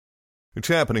It's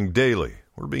happening daily.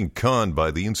 We're being conned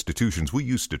by the institutions we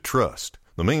used to trust.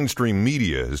 The mainstream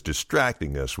media is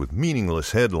distracting us with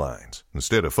meaningless headlines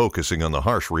instead of focusing on the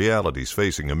harsh realities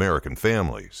facing American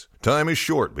families. Time is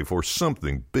short before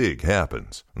something big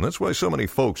happens, and that's why so many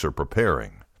folks are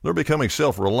preparing. They're becoming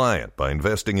self-reliant by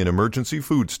investing in emergency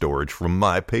food storage from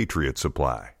My Patriot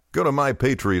Supply. Go to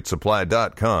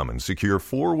MyPatriotSupply.com and secure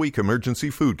 4-week emergency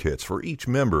food kits for each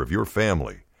member of your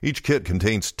family. Each kit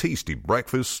contains tasty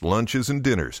breakfasts, lunches, and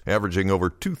dinners, averaging over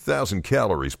 2,000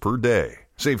 calories per day.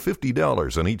 Save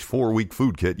 $50 on each 4-week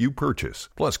food kit you purchase.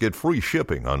 Plus, get free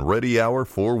shipping on Ready Hour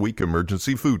 4-week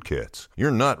emergency food kits.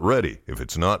 You're not ready if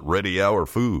it's not Ready Hour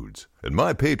Foods. At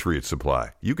My Patriot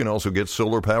Supply, you can also get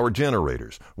solar power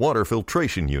generators, water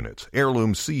filtration units,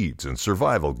 heirloom seeds, and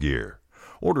survival gear.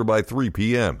 Order by 3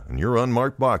 p.m. and your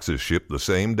unmarked boxes ship the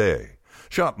same day.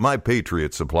 Shop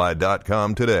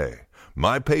MyPatriotSupply.com today.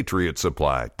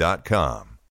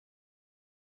 MyPatriotSupply.com.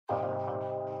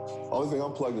 Only thing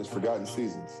unplugged is Forgotten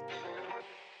Seasons.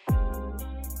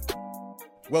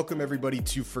 Welcome everybody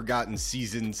to Forgotten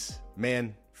Seasons.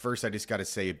 Man, first I just got to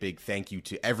say a big thank you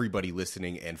to everybody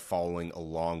listening and following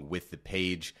along with the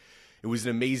page. It was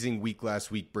an amazing week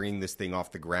last week bringing this thing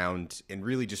off the ground and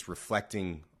really just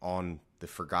reflecting on the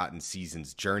Forgotten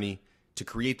Seasons journey. To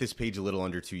create this page a little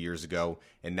under 2 years ago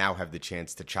and now have the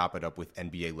chance to chop it up with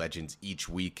NBA legends each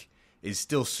week is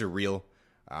still surreal.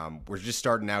 We're just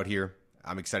starting out here.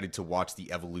 I'm excited to watch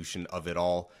the evolution of it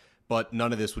all, but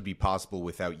none of this would be possible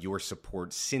without your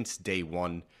support since day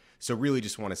one. So really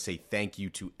just want to say thank you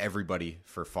to everybody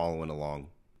for following along.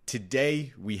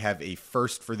 Today, we have a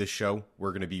first for the show.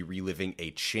 We're going to be reliving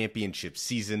a championship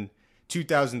season,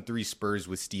 2003 Spurs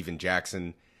with Stephen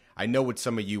Jackson. I know what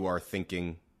some of you are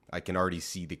thinking. I can already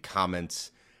see the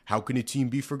comments. How can a team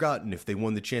be forgotten if they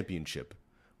won the championship?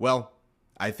 Well,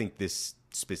 I think this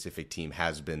specific team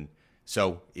has been.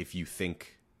 So if you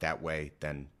think that way,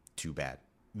 then too bad.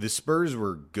 The Spurs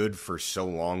were good for so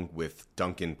long with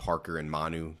Duncan, Parker, and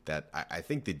Manu that I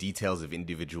think the details of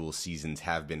individual seasons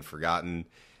have been forgotten.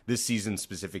 This season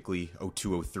specifically,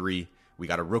 02-03, we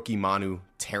got a rookie Manu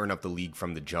tearing up the league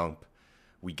from the jump.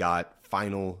 We got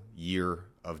final year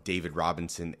of David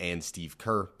Robinson and Steve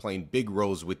Kerr playing big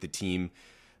roles with the team.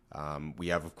 We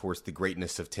have, of course, the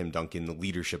greatness of Tim Duncan, the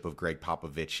leadership of Greg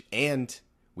Popovich, and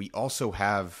we also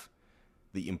have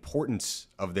the importance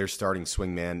of their starting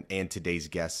swingman and today's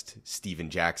guest, Stephen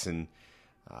Jackson.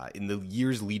 In the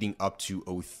years leading up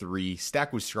to 03,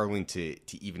 Stack was struggling to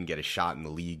even get a shot in the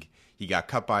league. He got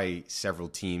cut by several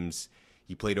teams.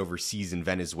 He played overseas in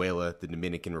Venezuela, the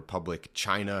Dominican Republic,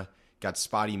 China, got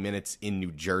spotty minutes in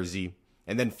New Jersey.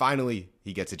 And then finally,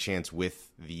 he gets a chance with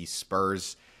the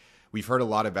Spurs. We've heard a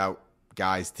lot about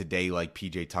guys today like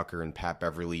PJ Tucker and Pat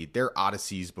Beverly. Their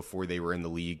odysseys before they were in the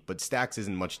league, but Stacks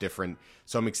isn't much different.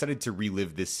 So I'm excited to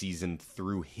relive this season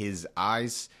through his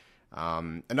eyes.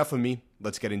 Enough of me.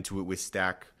 Let's get into it with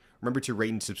Stack. Remember to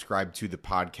rate and subscribe to the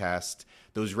podcast.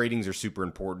 Those ratings are super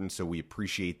important, so we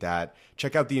appreciate that.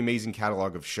 Check out the amazing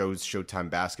catalog of shows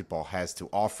Showtime Basketball has to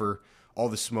offer. All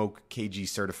the Smoke, KG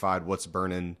Certified, What's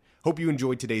Burnin'. Hope you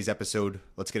enjoyed today's episode.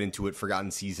 Let's get into it. Forgotten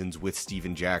Seasons with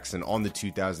Stephen Jackson on the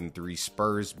 2003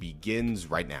 Spurs begins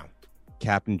right now.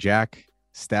 Captain Jack,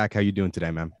 Stack, how you doing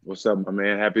today, man? What's up, my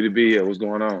man? Happy to be here. What's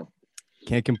going on?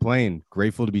 Can't complain.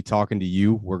 Grateful to be talking to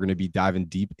you. We're going to be diving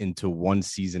deep into one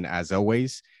season as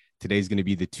always. Today's going to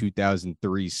be the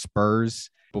 2003 Spurs.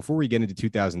 Before we get into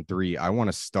 2003, I want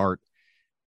to start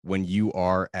when you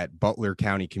are at Butler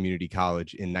County Community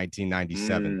College in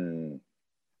 1997.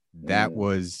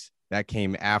 That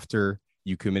came after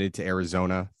you committed to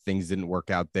Arizona. Things didn't work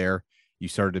out there. You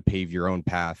started to pave your own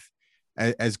path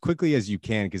as quickly as you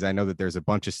can, because I know that there's a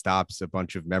bunch of stops, a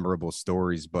bunch of memorable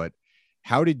stories, but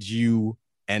how did you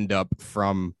end up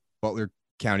from Butler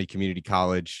County Community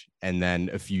College and then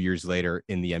a few years later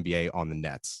in the NBA on the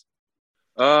Nets?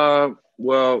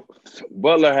 Well,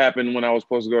 Butler happened when I was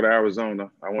supposed to go to Arizona.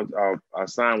 I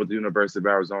signed with the University of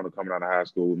Arizona coming out of high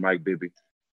school with Mike Bibby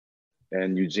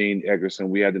and Eugene Eggerson.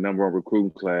 We had the number one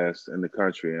recruiting class in the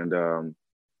country, and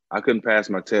I couldn't pass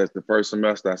my test. The first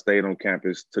semester I stayed on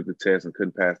campus, took the test, and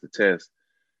couldn't pass the test.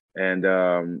 And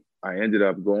I ended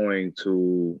up going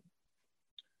to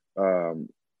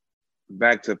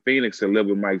back to Phoenix to live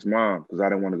with Mike's mom because I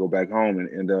didn't want to go back home and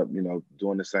end up,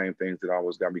 doing the same things that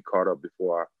always got me caught up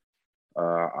before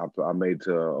I made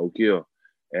to Oak Hill.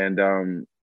 And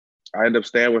I ended up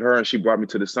staying with her, and she brought me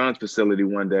to the Suns facility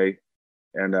one day.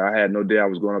 And I had no idea I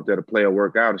was going up there to play or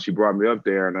work out. And she brought me up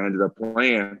there, and I ended up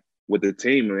playing with the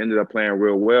team and ended up playing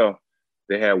real well.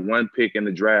 They had one pick in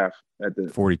the draft at the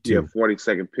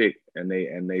 42nd pick, and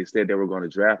they said they were going to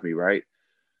draft me, right?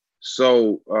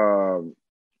 So,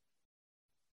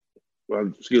 well,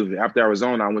 excuse me, after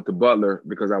Arizona, I went to Butler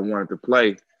because I wanted to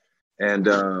play. And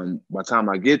by the time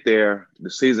I get there, the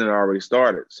season had already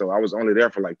started. So I was only there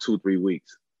for like 2-3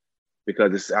 weeks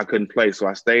because I couldn't play. So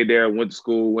I stayed there, went to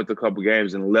school, went to a couple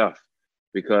games, and left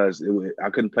because I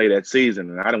couldn't play that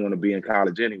season, and I didn't want to be in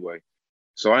college anyway.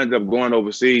 So I ended up going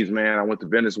overseas, man. I went to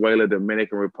Venezuela,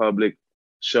 Dominican Republic,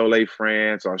 Cholet,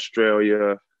 France,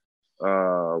 Australia,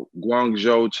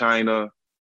 Guangzhou, China.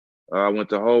 I went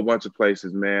to a whole bunch of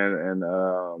places, man,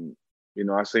 and you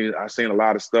know, I seen a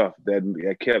lot of stuff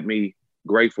that kept me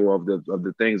grateful of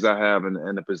the things I have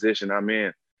and the position I'm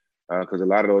in, because a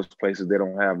lot of those places they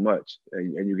don't have much,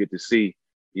 and you get to see,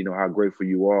 you know, how grateful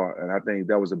you are, and I think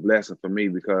that was a blessing for me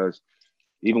because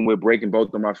even with breaking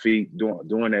both of my feet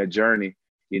doing that journey,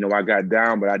 you know, I got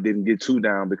down, but I didn't get too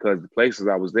down because the places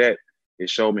I was at, it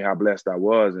showed me how blessed I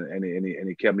was, and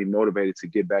it kept me motivated to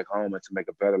get back home and to make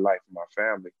a better life for my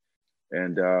family.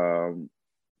 And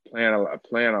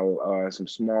playing some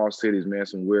small cities, man,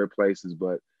 some weird places,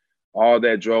 but all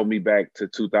that drove me back to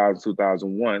 2000,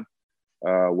 2001,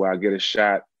 where I get a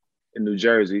shot in New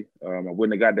Jersey. I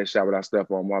wouldn't have got that shot without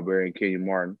Stephon Marbury and Kenyon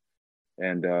Martin.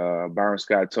 And Byron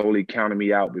Scott totally counted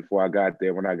me out before I got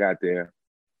there, when I got there.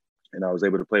 And I was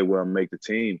able to play well and make the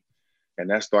team. And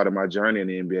that started my journey in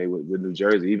the NBA with New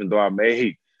Jersey. Even though I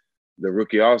made the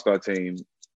rookie all-star team,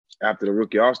 after the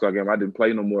rookie all-star game, I didn't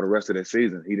play no more the rest of that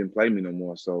season. He didn't play me no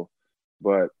more. So,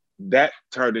 but that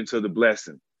turned into the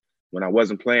blessing. When I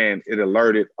wasn't playing, it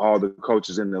alerted all the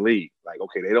coaches in the league. Like,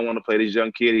 okay, they don't want to play this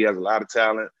young kid. He has a lot of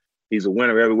talent. He's a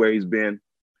winner everywhere he's been.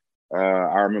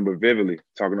 I remember vividly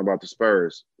talking about the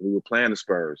Spurs. We were playing the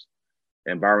Spurs,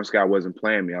 and Byron Scott wasn't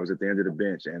playing me. I was at the end of the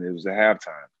bench, and it was a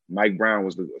halftime. Mike Brown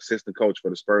was the assistant coach for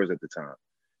the Spurs at the time.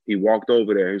 He walked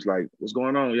over there. He's like, "What's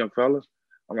going on, young fella?"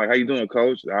 I'm like, "How you doing,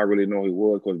 coach?" I really know he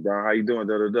was, Coach Brown. "How you doing?"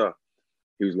 Da, da, da.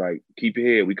 He was like, "Keep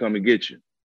your head. We come and get you."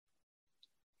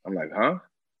 I'm like, "Huh?"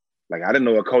 Like, I didn't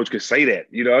know a coach could say that,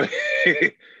 you know?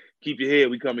 "Keep your head.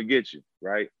 We come and get you,"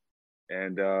 right?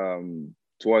 And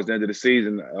towards the end of the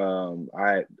season,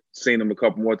 I had seen him a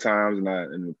couple more times,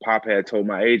 and Pop had told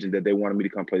my agent that they wanted me to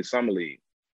come play Summer League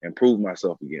and prove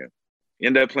myself again.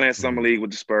 Ended up playing Summer League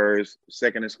with the Spurs,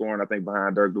 second in scoring, I think,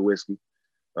 behind Dirk Nowitzki.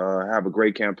 Have a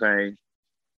great campaign,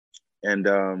 and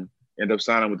end up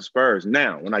signing with the Spurs.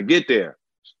 Now, when I get there,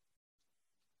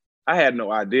 I had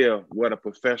no idea what a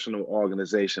professional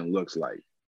organization looks like.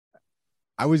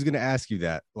 I was going to ask you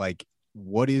that. Like,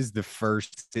 what is the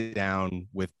first sit down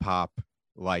with Pop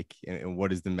like, and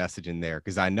what is the message in there?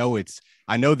 Because I know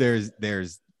there's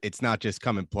it's not just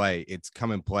come and play. It's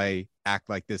come and play, act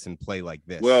like this, and play like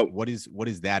this. Well, what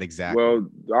is that exactly? Well,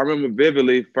 I remember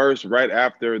vividly first, right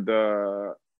after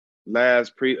the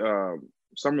last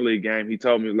Summer League game, he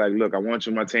told me, like, "Look, I want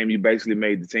you on my team. You basically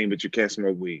made the team, but you can't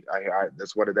smoke weed.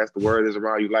 That's the word is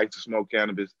around. You like to smoke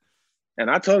cannabis."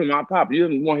 And I told him, "My Pop, you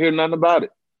didn't want to hear nothing about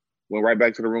it." Went right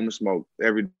back to the room and smoked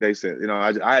every day. Said, you know,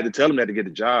 I had to tell him that to get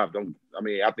the job.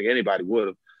 I think anybody would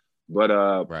have. But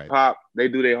right. Pop, they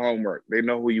do their homework. They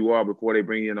know who you are before they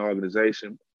bring you in the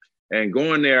organization. And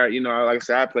going there, you know, like I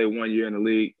said, I played 1 year in the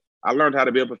league. I learned how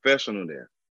to be a professional there.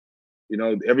 You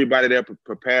know, everybody there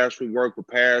prepares for work,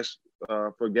 prepares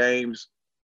for games,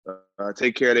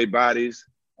 take care of their bodies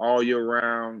all year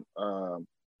round,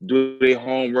 do their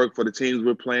homework for the teams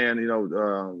we're playing. You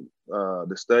know,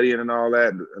 the studying and all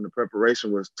that, and the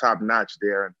preparation was top notch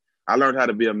there. And I learned how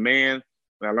to be a man,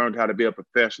 and I learned how to be a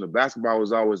professional. Basketball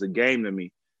was always a game to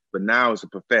me, but now it's a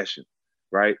profession,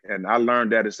 right? And I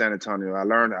learned that at San Antonio. I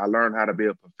learned how to be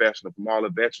a professional from all the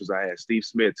veterans I had: Steve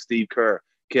Smith, Steve Kerr,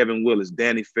 Kevin Willis,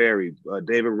 Danny Ferry,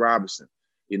 David Robinson.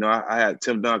 You know, I had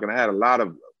Tim Duncan. I had a lot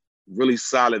of really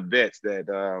solid vets that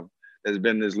that's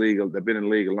been in this league, that been in the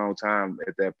league a long time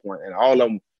at that point. And all of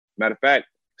them, matter of fact,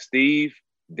 Steve,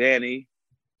 Danny,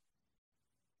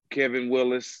 Kevin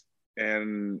Willis,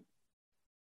 and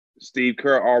Steve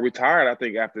Kerr all retired, I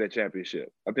think, after that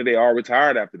championship. I think they all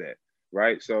retired after that,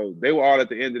 right? So they were all at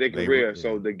the end of their career. Yeah.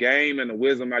 So the game and the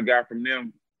wisdom I got from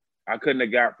them, I couldn't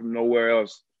have got from nowhere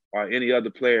else or any other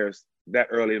players that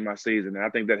early in my season. And I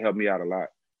think that helped me out a lot.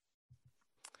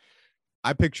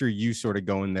 I picture you sort of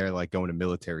going there, like going to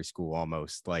military school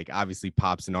almost. Like, obviously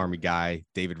Pop's an Army guy.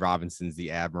 David Robinson's the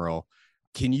Admiral.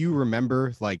 Can you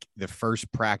remember like the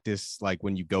first practice, like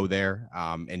when you go there,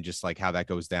 and just like how that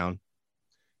goes down?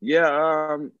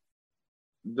 Yeah.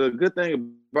 The good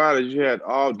thing about it is you had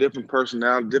all different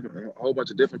personalities, a whole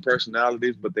bunch of different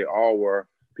personalities, but they all were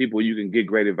people you can get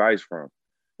great advice from.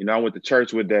 You know, I went to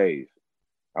church with Dave.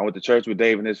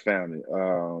 And his family.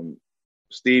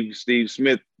 Steve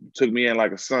Smith took me in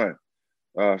like a son.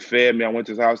 fed me. I went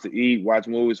to his house to eat, watch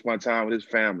movies, spend time with his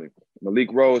family. Malik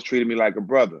Rose treated me like a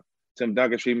brother. Tim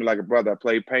Duncan treated me like a brother. I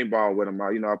played paintball with him.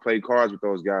 I played cards with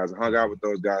those guys. I hung out with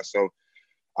those guys. So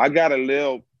I got a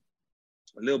little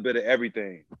bit of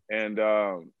everything. And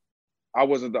I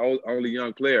wasn't the only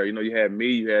young player. You had me,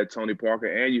 you had Tony Parker,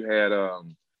 and you had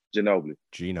Ginobili.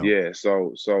 Gino. Yeah.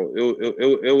 So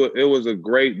it was a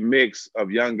great mix of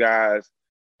young guys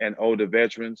and older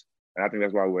veterans. And I think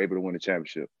that's why we were able to win the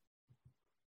championship.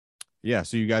 Yeah,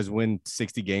 so you guys win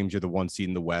 60 games. You're the 1 seed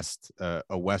in the West,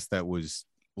 a West that was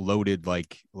loaded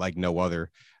like no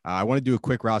other. I want to do a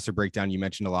quick roster breakdown. You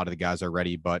mentioned a lot of the guys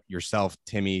already, but yourself,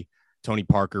 Timmy, Tony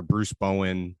Parker, Bruce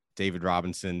Bowen, David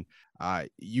Robinson.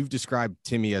 You've described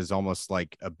Timmy as almost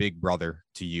like a big brother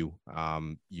to you.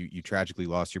 You tragically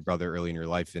lost your brother early in your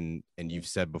life, and you've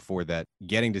said before that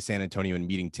getting to San Antonio and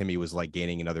meeting Timmy was like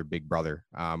gaining another big brother.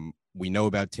 We know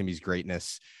about Timmy's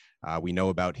greatness. We know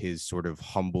about his sort of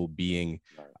humble being,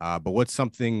 but what's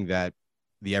something that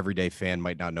the everyday fan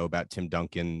might not know about Tim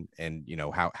Duncan, and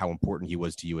how important he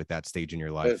was to you at that stage in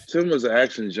your life? Tim was an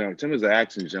action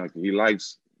junkie. He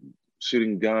likes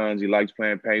shooting guns. He likes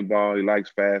playing paintball. He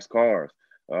likes fast cars.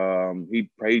 He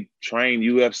trained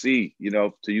UFC,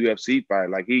 to UFC fight.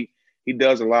 Like he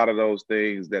does a lot of those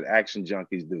things that action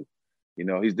junkies do.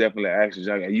 He's definitely an action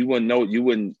junkie,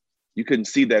 and you couldn't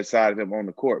see that side of him on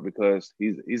the court because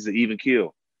he's an even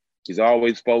kill. He's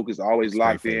always focused, always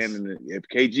locked in. And if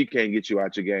KG can't get you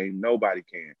out your game, nobody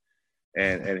can.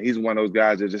 And he's one of those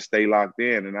guys that just stay locked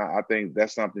in. And I think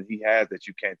that's something he has that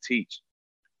you can't teach.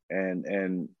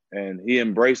 And he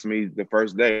embraced me the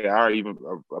first day.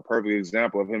 A perfect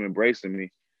example of him embracing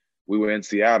me. We were in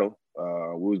Seattle.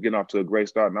 We was getting off to a great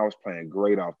start, and I was playing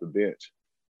great off the bench.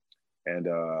 And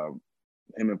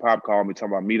him and Pop called me,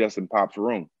 talking about meet us in Pop's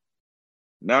room.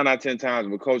 9 out of 10 times,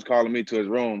 when coach calling me to his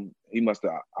room, he must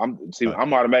have. I'm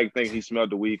automatically thinking he smelled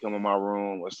the weed coming in my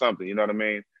room or something. You know what I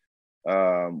mean?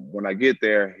 When I get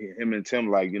there, him and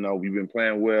Tim we've been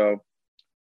playing well.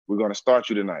 We're going to start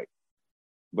you tonight.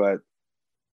 But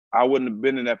I wouldn't have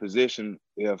been in that position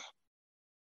if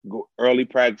early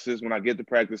practices, when I get to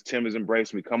practice, Tim has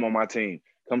embraced me. Come on my team.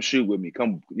 Come shoot with me.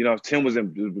 Come, Tim was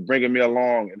bringing me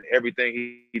along and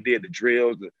everything he did, the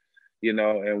drills,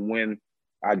 and when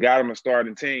I got him a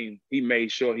starting team, he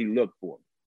made sure he looked for me,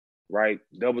 right?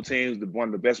 Double teams, one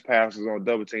of the best passers on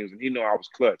double teams, and he knew I was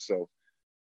clutch. So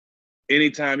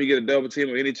anytime he get a double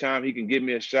team or anytime he can give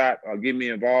me a shot or get me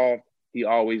involved, he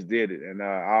always did it. And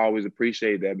I always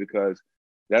appreciate that because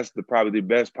that's probably the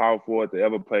best power forward to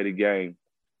ever play the game.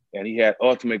 And he had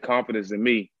ultimate confidence in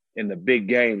me in the big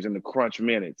games, in the crunch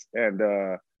minutes. And,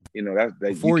 that's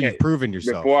before you've proven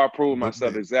yourself. Before I proved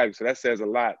myself, exactly. So that says a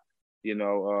lot.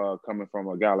 Coming from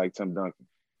a guy like Tim Duncan.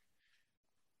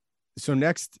 So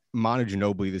next, Manu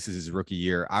Ginobili, this is his rookie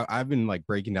year. I've been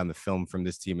breaking down the film from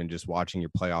this team and just watching your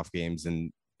playoff games.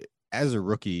 And as a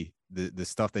rookie, the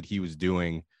stuff that he was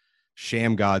doing,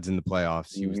 sham gods in the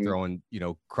playoffs, he was throwing,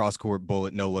 cross court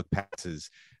bullet, no look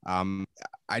passes.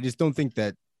 I just don't think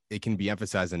that it can be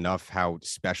emphasized enough how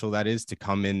special that is to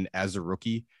come in as a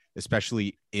rookie,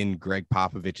 especially in Greg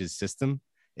Popovich's system.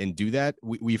 And do that.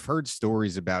 We've heard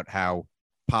stories about how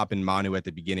Pop and Manu at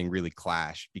the beginning really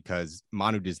clash because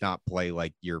Manu does not play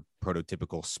like your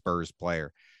prototypical Spurs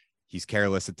player. He's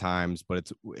careless at times, but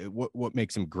it's what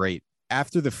makes him great.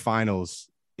 After the finals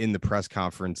in the press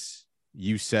conference,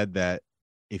 you said that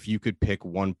if you could pick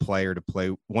one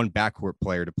backcourt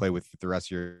player to play with the rest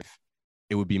of your life,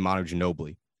 it would be Manu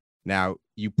Ginobili. Now,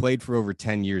 you played for over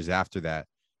 10 years after that,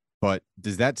 but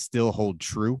does that still hold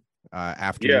true?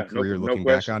 After your career, looking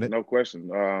back on it? No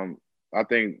question. I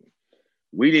think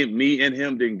me and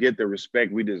him didn't get the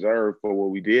respect we deserved for what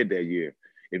we did that year.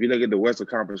 If you look at the Western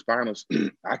Conference Finals,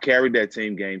 I carried that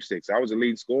team game 6. I was the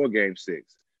lead scorer game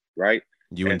 6, right?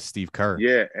 And Steve Kerr.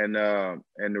 Yeah, and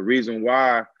the reason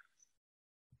why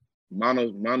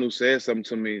Manu said something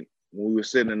to me when we were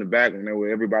sitting in the back when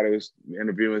everybody was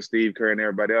interviewing Steve Kerr and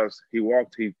everybody else,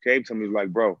 he came to me, was like,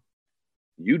 bro,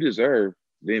 you deserve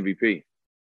the MVP.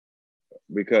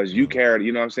 Because you carried,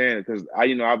 you know what I'm saying? Because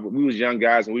we was young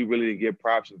guys and we really didn't get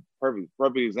props. Perfect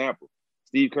example.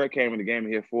 Steve Kerr came in the game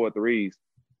and hit 4 threes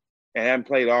and hadn't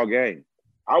played all game.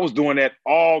 I was doing that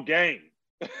all game.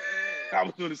 I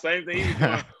was doing the same thing he was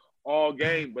doing all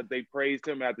game, but they praised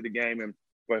him after the game. And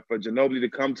for Ginobili to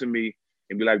come to me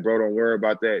and be like, bro, don't worry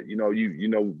about that.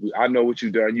 I know what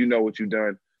you've done. You know what you've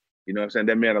done. You know what I'm saying?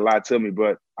 That meant a lot to me.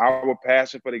 But our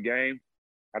passion for the game,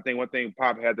 I think one thing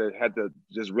Pop had to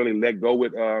just really let go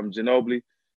with Ginobili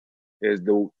is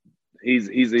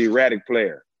he's an erratic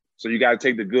player. So you got to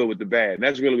take the good with the bad. And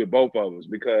that's really with both of us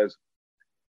because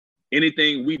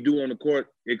anything we do on the court,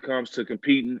 it comes to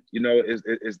competing. You know,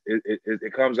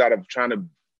 it comes out of trying to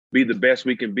be the best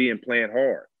we can be and playing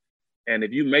hard. And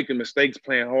if you making mistakes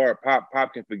playing hard,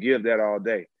 Pop can forgive that all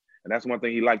day. And that's one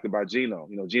thing he liked about Gino.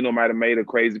 You know, Gino might have made a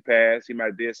crazy pass. He might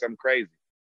have did something crazy.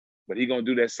 But he's going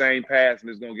to do that same pass and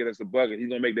it's going to get us a bucket. He's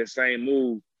going to make that same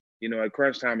move, you know, at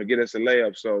crunch time and get us a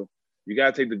layup. So you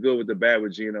got to take the good with the bad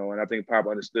with Gino. And I think Pop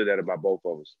understood that about both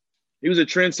of us. He was a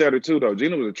trendsetter too, though.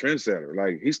 Gino was a trendsetter.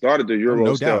 Like, he started the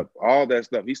Euro stuff, all that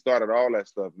stuff. He started all that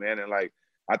stuff, man. And, like,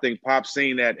 I think Pop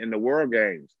seen that in the World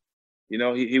Games. You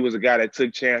know, he was a guy that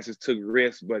took chances, took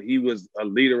risks, but he was a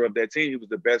leader of that team. He was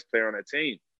the best player on that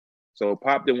team. So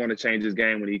Pop didn't want to change his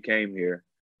game when he came here.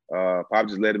 Pop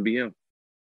just let him be him.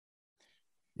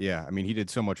 Yeah, I mean, he did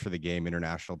so much for the game,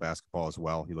 international basketball as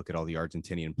well. You look at all the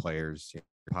Argentinian players,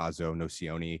 Pazzo,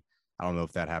 Nocioni. I don't know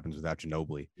if that happens without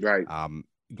Ginobili. Right.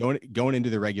 Going into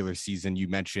the regular season, you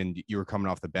mentioned you were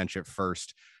coming off the bench at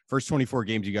first. First 24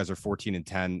 games, you guys are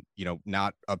 14-10, you know,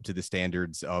 not up to the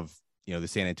standards of, you know, the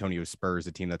San Antonio Spurs,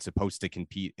 a team that's supposed to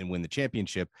compete and win the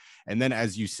championship. And then,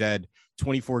 as you said,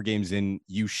 24 games in,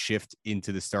 you shift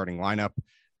into the starting lineup.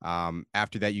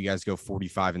 After that, you guys go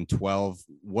 45-12.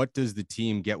 What does the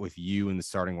team get with you in the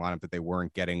starting lineup that they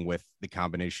weren't getting with the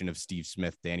combination of Steve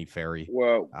Smith, Danny Ferry,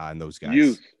 and those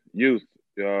guys? Youth.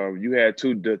 You had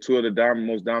two of the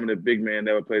most dominant big men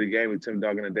that ever played the game with Tim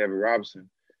Duncan and David Robinson,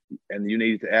 and you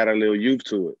needed to add a little youth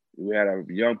to it. We had a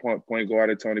young point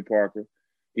guard, Tony Parker.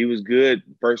 He was good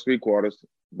first 3 quarters,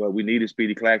 but we needed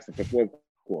Speedy Claxton for 4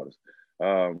 quarters.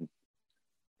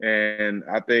 And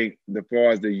I think as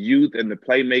far as the youth and the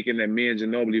playmaking that me and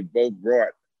Ginobili both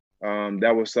brought,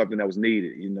 that was something that was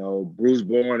needed. You know, Bruce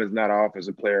Bowen is not an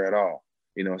offensive player at all.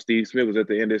 You know, Steve Smith was at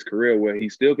the end of his career where he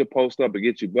still could post up and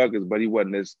get you buckets, but he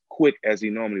wasn't as quick as he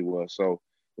normally was. So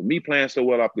with me playing so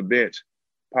well off the bench,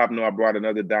 Pop knew I brought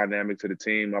another dynamic to the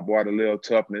team. I brought a little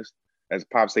toughness. As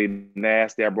Pop say,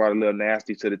 nasty. I brought a little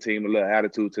nasty to the team, a little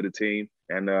attitude to the team.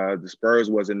 And the Spurs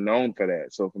wasn't known for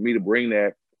that. So for me to bring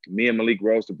that, me and Malik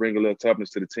Rose to bring a little toughness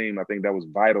to the team, I think that was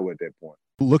vital at that point.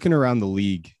 Looking around the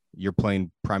league, you're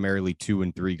playing primarily 2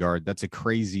 and 3 guard. That's a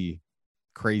crazy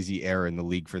era in the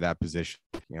league for that position.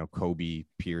 You know, Kobe,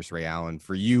 Pierce, Ray Allen.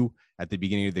 For you at the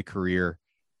beginning of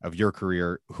your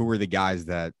career, who were the guys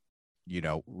that, you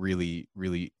know, really,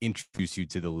 really introduced you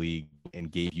to the league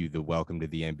and gave you the welcome to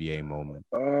the NBA moment?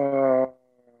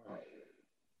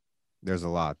 There's a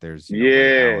lot. There's Allen,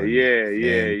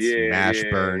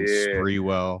 Mashburn,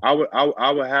 Sprewell.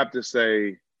 I would have to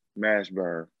say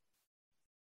Mashburn.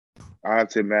 I have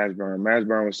to say Mashburn.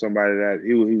 Mashburn was somebody that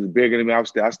he was bigger than me. I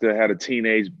still had a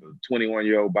teenage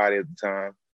 21-year-old body at the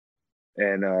time.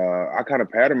 And I kind of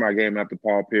patterned my game after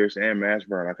Paul Pierce and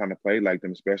Mashburn. I kind of played like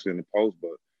them, especially in the post.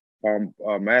 But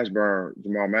Jamal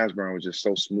Mashburn was just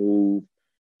so smooth.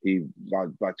 He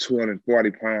about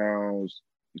 240 pounds.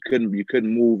 You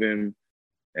couldn't move him.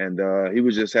 And he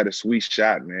was just had a sweet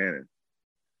shot, man.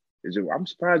 I'm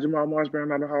surprised Jamal Mashburn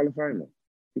not a Hall of Famer.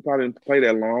 He probably didn't play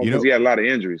that long because he had a lot of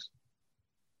injuries.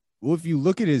 Well, if you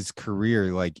look at his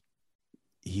career, like,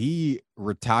 he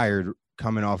retired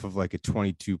coming off of like a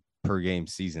 22 per game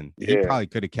season. He probably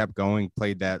could have kept going,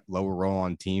 played that lower role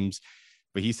on teams,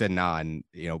 but he said, nah. And,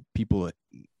 you know, people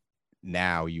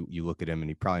now you look at him and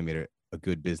he probably made a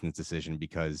good business decision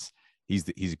because he's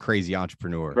a crazy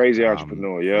entrepreneur.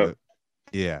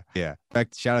 Yeah. In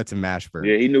fact, shout out to Mashburn.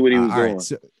 Yeah, he knew what he was doing.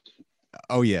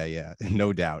 Right, yeah,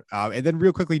 no doubt. And then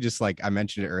real quickly, just like I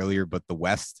mentioned it earlier, but the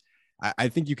West, I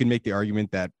think you can make the argument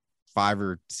that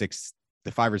the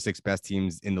 5 or 6 best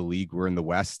teams in the league were in the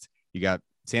West. You got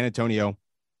San Antonio,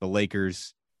 the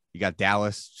Lakers, you got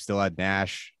Dallas, still had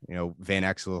Nash, you know, Van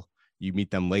Exel, you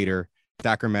meet them later.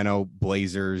 Sacramento,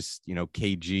 Blazers, you know,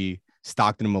 KG,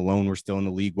 Stockton and Malone were still in the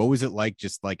league. What was it like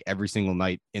just like every single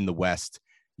night in the West?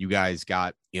 You guys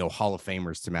got, you know, Hall of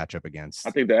Famers to match up against. I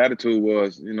think the attitude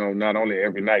was, you know, not only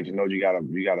every night, you know, you got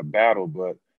to battle,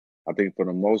 but I think for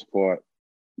the most part,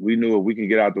 we knew if we can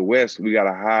get out the West, we got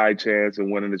a high chance of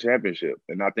winning the championship.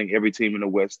 And I think every team in the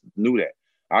West knew that.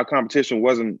 Our competition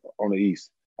wasn't on the East.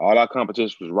 All our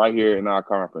competition was right here in our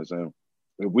conference. And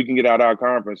if we can get out our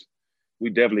conference, we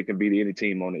definitely can beat any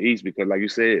team on the East because, like you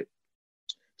said,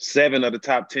 7 of the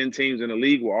top 10 teams in the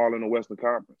league were all in the Western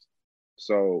Conference.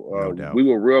 So we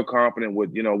were real confident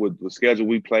with the schedule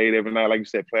we played every night. Like you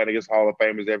said, playing against Hall of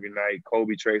Famers every night,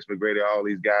 Kobe, Trace McGrady, all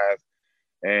these guys.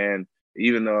 And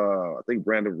even I think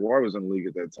Brandon Roy was in the league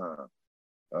at that time.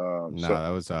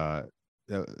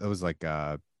 That was like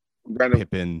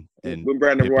Pippen. When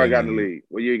Brandon Roy got in the league,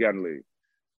 what year he got in the league?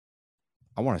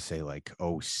 I want to say like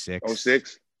 06.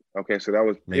 06? Okay, so that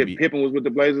was maybe Pippen was with the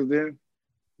Blazers then?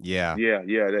 Yeah.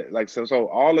 Like so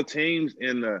all the teams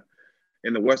in the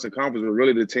Western Conference were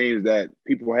really the teams that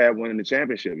people had winning the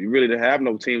championship. You really didn't have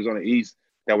no teams on the East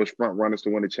that was front runners to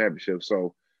win the championship.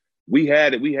 So we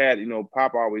had,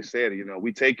 Pop always said,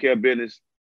 we take care of business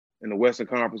in the Western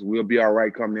Conference, we'll be all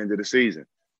right coming into the season.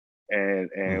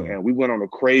 And we went on a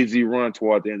crazy run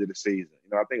toward the end of the season.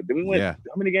 I think, did we win? Yeah.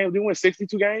 How many games? Did we win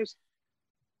 62 games?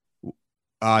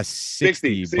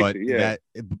 60,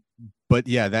 but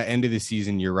yeah. That end of the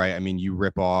season, you're right. I mean, you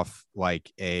rip off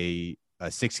like a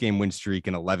 6-game win streak,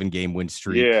 an 11-game win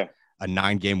streak, a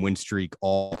 9-game win streak,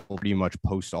 all pretty much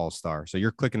post All-Star. So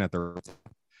you're clicking at the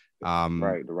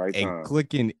right time.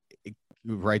 Clicking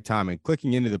right time and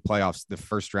clicking into the playoffs, the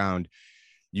first round,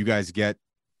 you guys get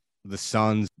the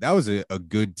Suns. That was a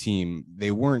good team.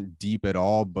 They weren't deep at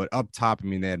all, but up top, I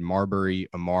mean, they had Marbury,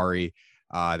 Amari,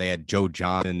 they had Joe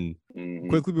Johnson.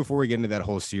 Quickly before we get into that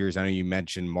whole series, I know you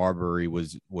mentioned Marbury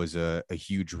was a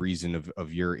huge reason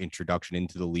of your introduction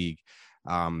into the league.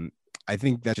 I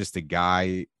think that's just a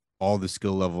guy, all the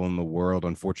skill level in the world.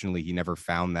 Unfortunately, he never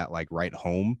found that like right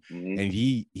home. And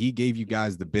he gave you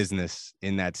guys the business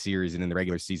in that series and in the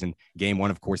regular season. Game 1,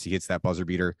 of course, he hits that buzzer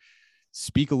beater.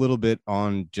 Speak a little bit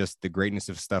on just the greatness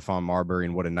of Stephon Marbury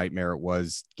and what a nightmare it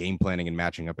was game planning and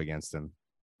matching up against him.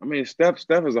 I mean, Steph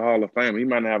is a Hall of Famer. He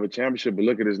might not have a championship, but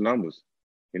look at his numbers.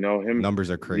 Numbers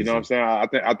are crazy. You know what I'm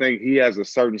saying? I think he has a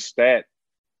certain stat,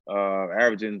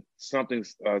 averaging something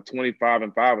 25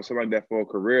 and 5 or something like that for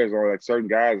careers, or like certain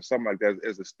guys or something like that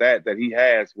is a stat that he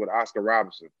has with Oscar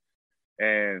Robertson.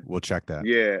 And we'll check that.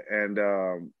 Yeah, and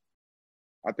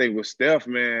I think with Steph,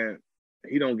 man,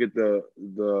 he don't get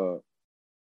the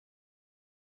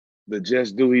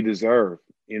just due he deserves.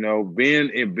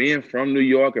 Being from New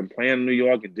York and playing in New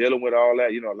York and dealing with all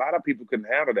that, a lot of people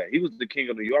couldn't handle that. He was the king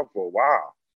of New York for a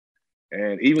while.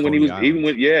 And even when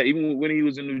he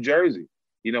was in New Jersey,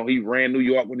 he ran New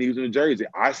York when he was in New Jersey.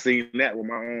 I seen that with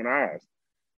my own eyes.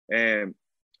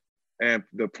 And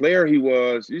the player he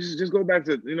was, you should just go back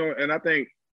to, and I think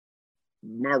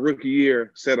my rookie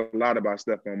year said a lot about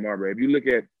Stephon Marbury. If you look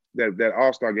at that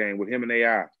All-Star game with him and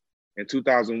AI in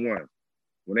 2001,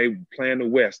 when they playing the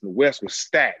West was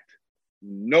stacked.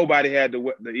 Nobody had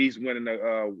the East winning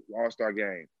the All-Star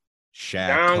game. Shaq,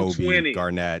 down Kobe, 20,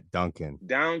 Garnett, Duncan.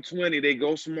 Down 20, they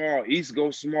go small. East go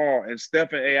small, and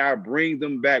Steph and AI bring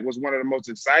them back. Was one of the most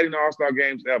exciting All-Star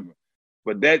games ever.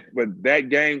 But that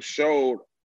game showed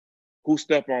who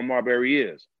Stephon Marbury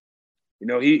is.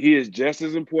 He is just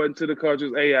as important to the culture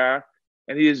as AI,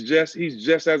 and he's just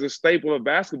as a staple of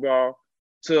basketball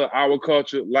to our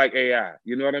culture like AI.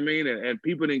 You know what I mean? And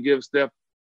people didn't give Steph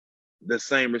the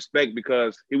same respect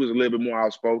because he was a little bit more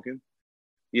outspoken.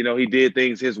 He did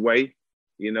things his way,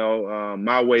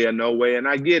 my way or no way, and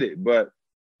I get it. But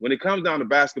when it comes down to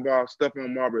basketball,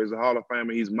 Stephon Marbury is a Hall of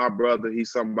Famer. He's my brother.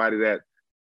 He's somebody that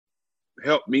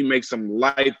helped me make some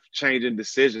life-changing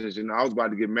decisions. I was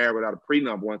about to get married without a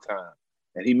prenup one time,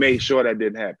 and he made sure that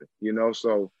didn't happen,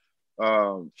 So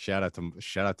shout out to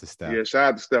Steph. Yeah, shout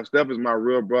out to Steph. Steph is my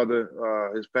real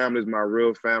brother. His family is my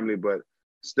real family, but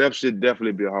Steph should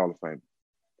definitely be a Hall of Famer.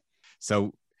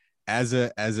 So as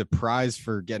a prize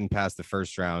for getting past the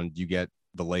first round, you get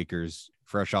the Lakers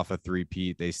fresh off a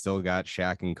three-peat. They still got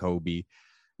Shaq and Kobe. I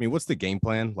mean, what's the game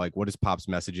plan? Like, what is Pop's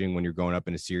messaging when you're going up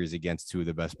in a series agaast two of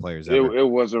the best players ever? It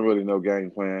wasn't really no game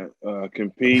plan.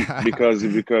 Compete because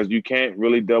you can't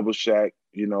really double Shaq.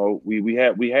 We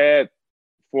had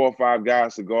 4 or 5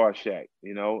 guys to guard Shaq,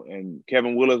 and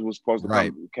Kevin Willis was supposed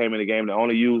to came in the game to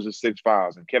only use the 6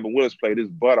 fouls, and Kevin Willis played his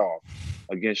butt off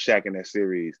against Shaq in that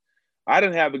series. I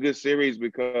didn't have a good series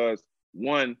because,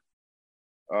 one,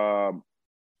 I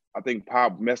think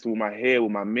Pop messed with my head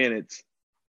with my minutes,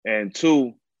 and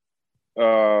 2,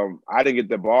 I didn't get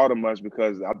the ball too much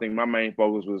because I think my main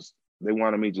focus was they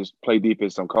wanted me to just play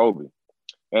defense on Kobe.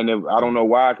 And I don't know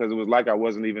why, because it was like I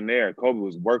wasn't even there. Kobe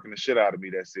was working the shit out of me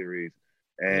that series.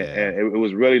 And it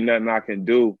was really nothing I can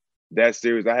do that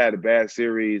series. I had a bad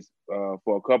series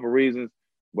for a couple reasons,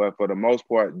 but for the most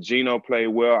part, Gino played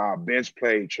well. Our bench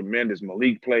played tremendous.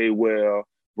 Malik played well.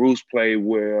 Bruce played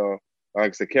well.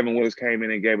 Like I said, Kevin Willis came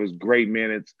in and gave us great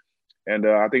minutes. And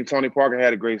I think Tony Parker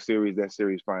had a great series that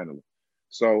series finally.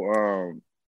 So,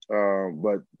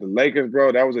 but the Lakers,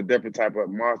 bro, that was a different type of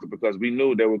monster because we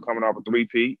knew they were coming off a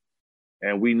three-peat,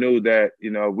 and we knew that,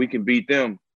 we can beat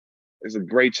them. It's a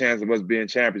great chance of us being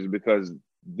champions because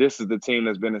this is the team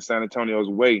that's been in San Antonio's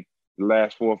way the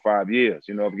last 4 or 5 years,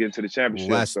 of getting to the championship.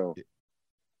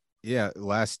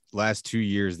 Last 2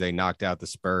 years, they knocked out the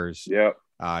Spurs. Yep.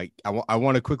 I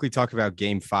want to quickly talk about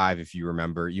Game 5, if you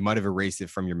remember. You might have erased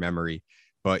it from your memory,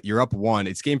 but you're up 1.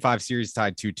 It's game 5 series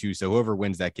tied 2-2. So whoever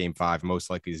wins that game 5 most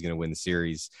likely is going to win the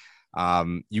series.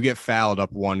 You get fouled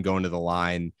up 1 going to the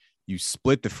line. You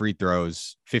split the free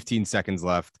throws, 15 seconds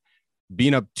left.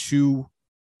 Being up 2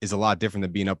 is a lot different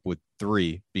than being up with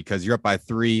 3 because you're up by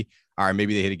 3. All right,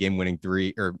 maybe they hit a game-winning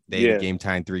 3 or they hit a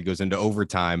game-tying 3, goes into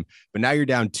overtime. But now you're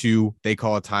down 2. They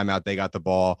call a timeout. They got the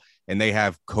ball, and they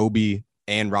have Kobe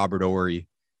and Robert Horry,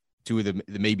 2 of the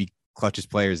maybe clutchest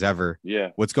players ever. Yeah.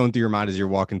 What's going through your mind as you're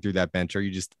walking through that bench? Are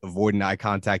you just avoiding eye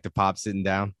contact to Pop sitting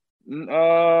down?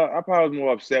 I probably was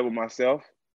more upset with myself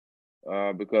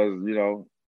because,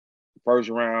 first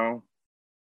round,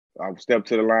 I stepped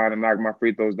to the line and knocked my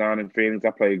free throws down in Phoenix.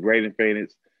 I played great in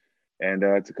Phoenix. And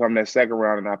to come that second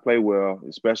round and I play well,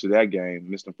 especially that game,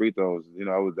 missing free throws,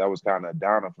 that was kind of a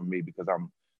downer for me because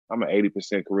I'm an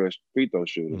 80% career free throw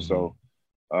shooter. Mm-hmm.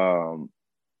 So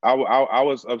I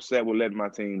was upset with letting my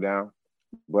team down,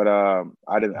 but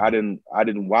I didn't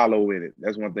wallow in it.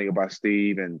 That's one thing about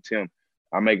Steve and Tim.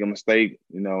 I make a mistake,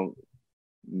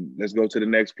 let's go to the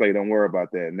next play. Don't worry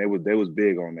about that. And they was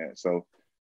big on that. So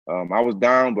I was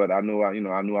down, but I knew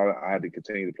I had to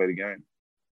continue to play the game.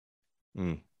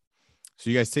 Mm. So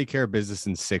you guys take care of business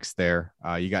in 6 there.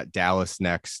 You got Dallas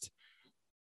next.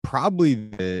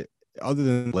 Probably other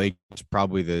than Lake,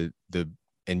 probably the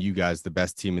and you guys, the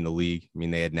best team in the league. I mean,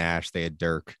 they had Nash, they had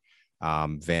Dirk,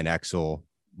 Van Exel,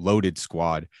 loaded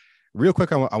squad. Real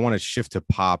quick, I want to shift to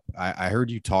Pop. I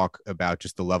heard you talk about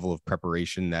just the level of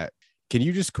preparation that. Can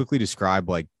you just quickly describe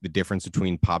like the difference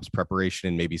between Pop's preparation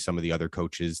and maybe some of the other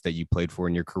coaches that you played for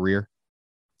in your career?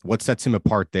 What sets him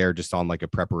apart there just on like a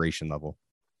preparation level?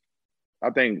 I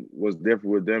think what's different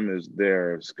with them is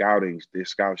their scout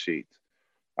sheets.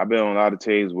 I've been on a lot of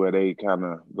teams where they kind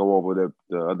of go over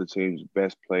the other team's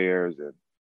best players and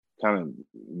kind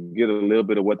of get a little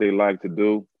bit of what they like to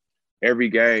do. Every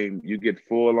game, you get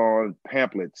full-on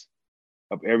pamphlets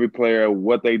of every player,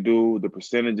 what they do, the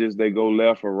percentages they go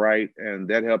left or right, and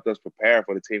that helped us prepare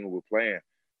for the team we were playing.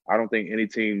 I don't think any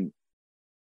team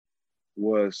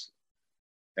was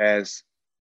as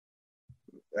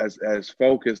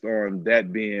focused on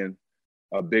that being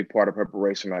a big part of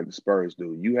preparation like the Spurs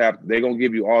do. They're gonna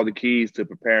give you all the keys to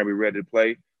prepare and be ready to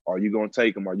play. Are you gonna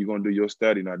take them? Are you gonna do your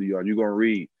study? Are you gonna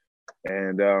read?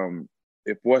 And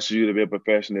it forces you to be a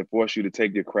professional. It forces you to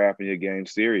take your craft and your game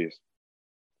serious.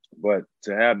 But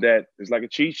to have that, it's like a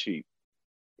cheat sheet.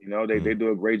 They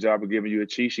do a great job of giving you a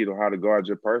cheat sheet on how to guard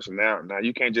your person. Now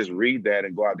you can't just read that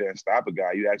and go out there and stop a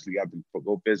guy. You actually got to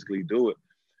go physically do it.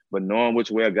 But knowing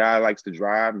which way a guy likes to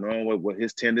drive, knowing what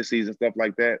his tendencies and stuff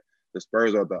like that, the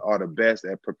Spurs are the best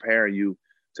at preparing you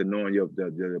to knowing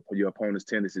your opponent's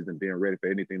tendencies and being ready for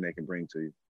anything they can bring to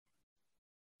you.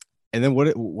 And then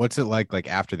what's it like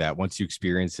after that, once you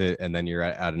experience it and then you're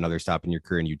at another stop in your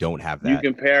career and you don't have that? You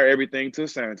compare everything to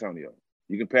San Antonio.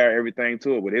 You compare everything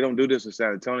to it, but they don't do this in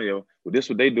San Antonio. But this is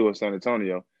what they do in San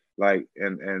Antonio. Like,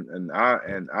 and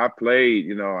I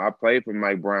played, I played for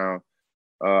Mike Brown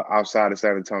outside of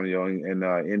San Antonio in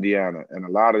Indiana. And a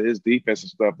lot of his defensive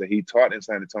stuff that he taught in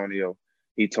San Antonio,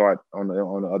 he taught on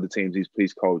the other teams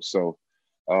he's coached. So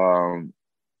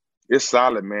it's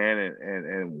solid, man.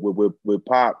 And with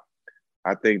Pop,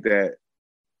 I think that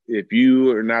if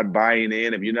you are not buying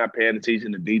in, if you're not paying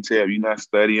attention to detail, if you're not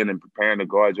studying and preparing to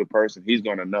guard your person, he's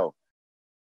going to know.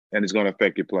 And it's going to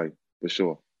affect your play for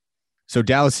sure. So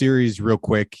Dallas series real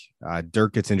quick,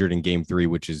 Dirk gets injured in game 3,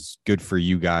 which is good for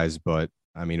you guys. But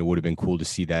I mean, it would have been cool to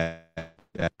see that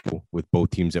with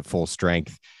both teams at full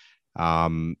strength.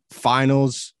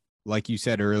 Finals, like you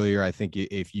said earlier, I think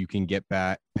if you can get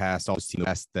back past all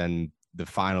teams, then the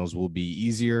finals will be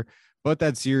easier. But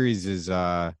that series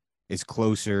is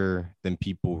closer than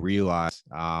people realize.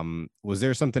 Was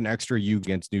there something extra you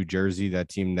against New Jersey, that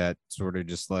team that sort of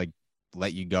just like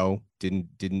let you go,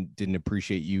 didn't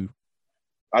appreciate you?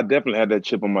 I definitely had that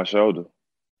chip on my shoulder.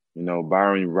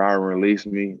 Byron released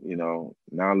me.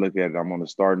 Now look at it. I'm on the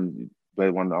starting, but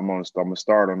I'm gonna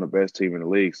start on the best team in the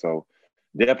league. So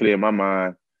definitely in my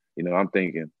mind, I'm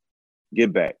thinking,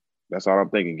 get back. That's all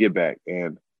I'm thinking, get back.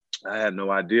 And I had no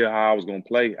idea how I was gonna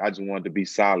play. I just wanted to be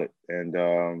solid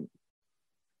and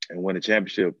win a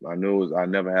championship. I knew I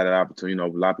never had an opportunity. A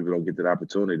lot of people don't get that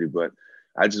opportunity, but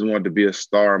I just wanted to be a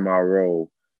star in my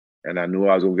role. And I knew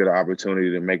I was gonna get an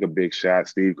opportunity to make a big shot.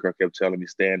 Steve Kerr kept telling me,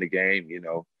 stay in the game,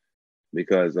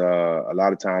 because a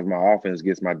lot of times my offense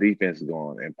gets my defense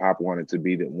going, and Pop wanted it to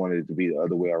be the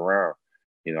other way around.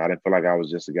 I didn't feel like I was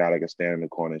just a guy that could stand in the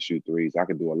corner and shoot threes. I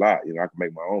could do a lot. I could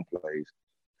make my own plays,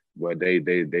 but they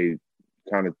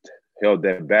kind of held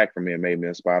that back from me and made me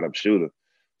a spot-up shooter.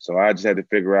 So I just had to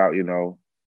figure out,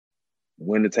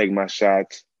 when to take my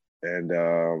shots and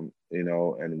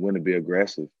and when to be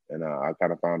aggressive. And I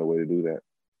kind of found a way to do that.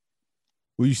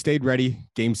 Well, you stayed ready.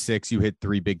 Game 6, you hit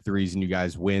 3 big threes and you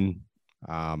guys win.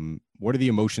 What are the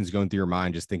emotions going through your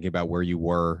mind just thinking about where you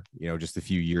were, just a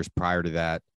few years prior to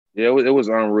that? Yeah, it was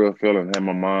an unreal feeling. I had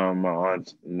my mom, my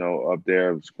aunts, up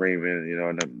there screaming,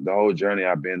 and the whole journey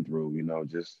I've been through,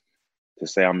 just to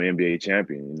say I'm an NBA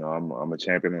champion. I'm a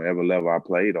champion on every level I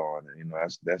played on. And,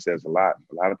 that says a lot.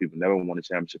 A lot of people never won a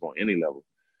championship on any level.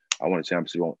 I won a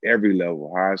championship on every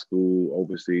level: high school,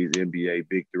 overseas, NBA,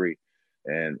 Big Three.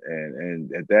 And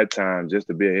at that time, just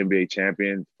to be an NBA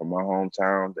champion from my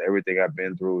hometown, everything I've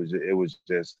been through, it was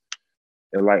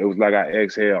like I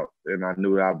exhaled, and I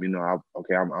knew I'm in the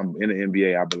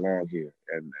NBA, I belong here,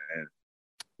 and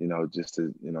just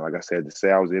to like I said, to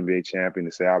say I was an NBA champion,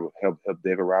 to say I helped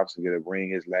David Robinson get a ring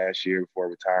his last year before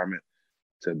retirement,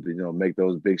 to make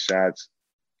those big shots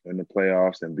in the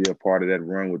playoffs and be a part of that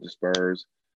run with the Spurs.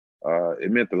 It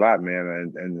meant a lot,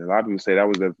 man. And a lot of people say that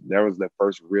was the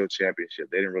first real championship.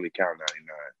 They didn't really count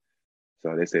 99.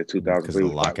 So they said 2003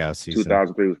 was lockout season.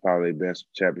 2003 was probably their best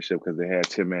championship because they had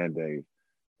Tim and Dave,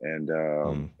 and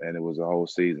it was a whole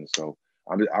season. So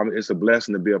it's a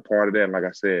blessing to be a part of that. And like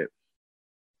I said,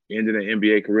 ending an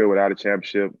NBA career without a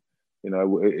championship,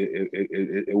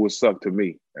 it would suck to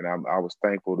me. And I was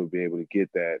thankful to be able to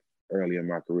get that early in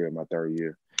my career, my third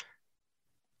year.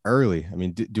 Early. I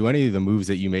mean, do any of the moves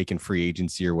that you make in free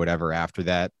agency or whatever after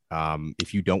that,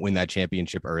 if you don't win that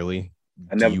championship early,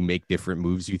 do you make different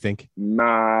moves, you think?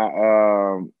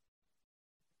 Nah,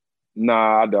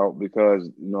 I don't, because,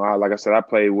 like I said, I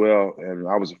played well and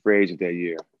I was a free agent that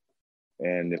year.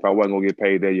 And if I wasn't going to get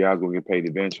paid that year, I was going to get paid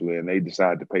eventually. And they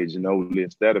decided to pay Ginobili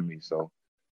instead of me. So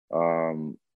I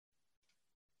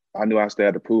knew I still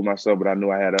had to prove myself, but I knew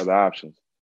I had other options,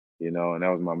 and that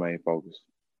was my main focus.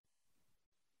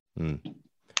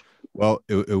 Well,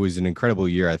 it was an incredible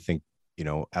year. I think,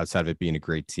 outside of it being a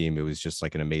great team, it was just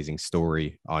like an amazing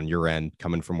story on your end,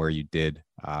 coming from where you did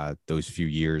those few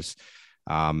years.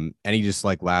 Any just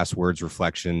like last words,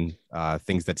 reflection,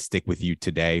 things that stick with you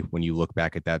today when you look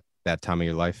back at that time of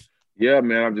your life? Yeah,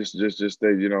 man, I'm just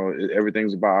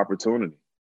everything's about opportunity.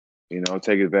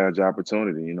 Take advantage of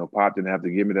opportunity. Pop didn't have to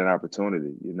give me that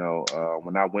opportunity.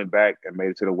 When I went back and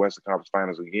made it to the Western Conference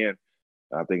Finals again,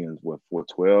 I think it was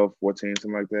 12, 14,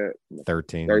 something like that.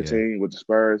 13 with the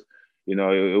Spurs. It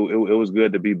was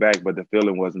good to be back, but the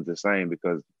feeling wasn't the same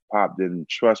because Pop didn't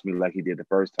trust me like he did the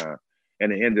first time.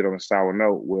 And it ended on a sour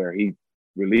note where he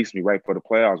released me right for the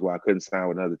playoffs where I couldn't sign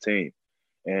with another team.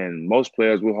 And most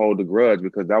players will hold the grudge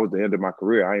because that was the end of my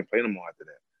career. I ain't played no more after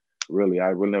that. Really, I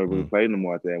really never really played no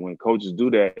more after that. When coaches do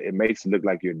that, it makes it look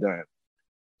like you're done.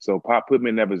 So Pop put me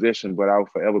in that position, but I will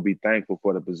forever be thankful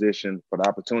for the position, for the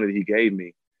opportunity he gave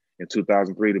me in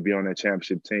 2003 to be on that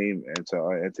championship team and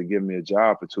to give me a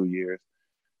job for 2 years,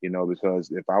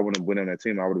 because if I wouldn't have been on that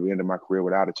team, I would have ended my career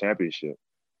without a championship.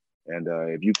 And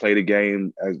if you play the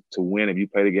game to win, if you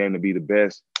play the game to be the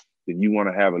best, then you want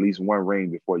to have at least one ring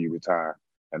before you retire.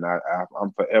 And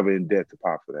I'm forever in debt to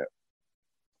Pop for that.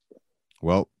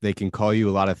 Well, they can call you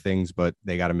a lot of things, but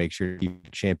they got to make sure you keep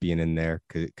a champion in there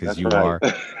because you right.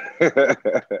 are.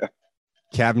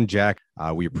 Kevin, Jack,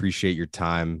 we appreciate your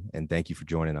time and thank you for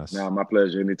joining us. No, my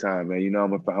pleasure. Anytime, man.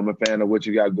 I'm a fan of what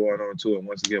you got going on too. And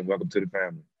once again, welcome to the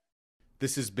family.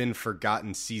 This has been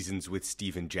Forgotten Seasons with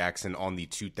Stephen Jackson on the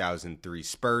 2003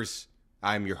 Spurs.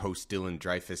 I'm your host, Dylan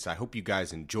Dreyfus. I hope you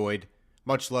guys enjoyed.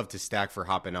 Much love to Stack for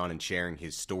hopping on and sharing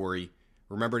his story.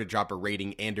 Remember to drop a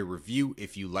rating and a review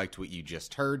if you liked what you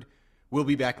just heard. We'll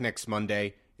be back next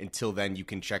Monday. Until then, you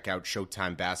can check out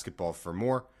Showtime Basketball for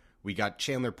more. We got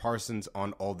Chandler Parsons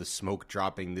on All the Smoke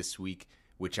dropping this week,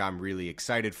 which I'm really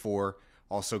excited for.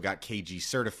 Also got KG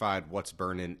Certified, What's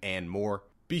Burnin', and more.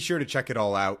 Be sure to check it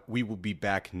all out. We will be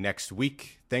back next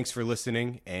week. Thanks for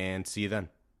listening, and see you then.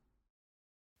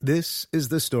 This is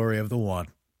the story of the one.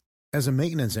 As a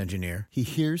maintenance engineer, he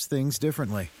hears things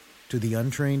differently. To the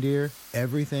untrained ear,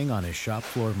 everything on his shop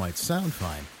floor might sound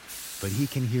fine, but he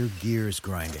can hear gears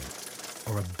grinding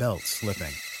or a belt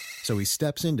slipping. So he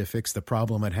steps in to fix the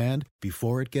problem at hand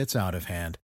before it gets out of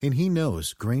hand. And he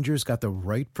knows Grainger's got the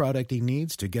right product he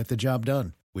needs to get the job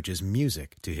done, which is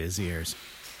music to his ears.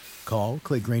 Call,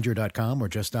 click Grainger.com, or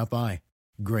just stop by.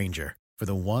 Grainger, for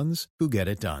the ones who get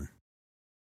it done.